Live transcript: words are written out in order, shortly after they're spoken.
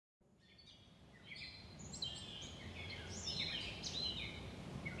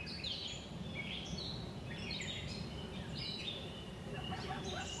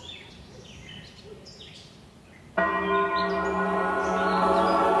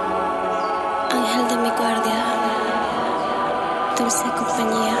dulce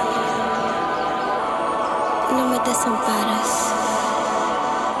compañía. No me desampares,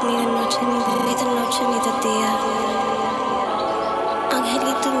 ni de noche ni de día.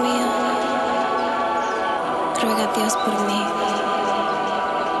 Angelito mío, ruega a Dios por mí.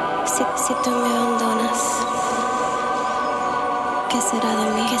 Si tú me abandonas, ¿qué será de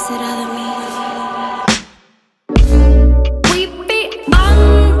mí? ¿Qué será de mí?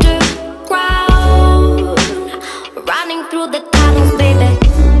 Through the tunnels, baby.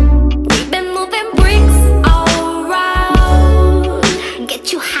 We've been moving bricks all around.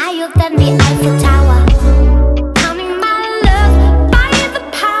 Get you higher than the Eiffel Tower. Counting my love by the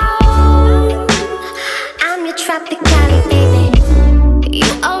pound. I'm your Tropicana, baby. You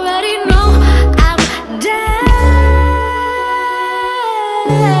already know I'm dead.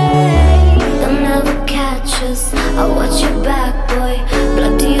 They'll never catch us. I'll watch your back, boy.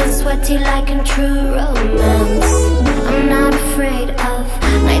 Bloody and sweaty like in true romance. I'm not afraid of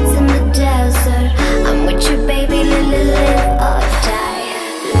nights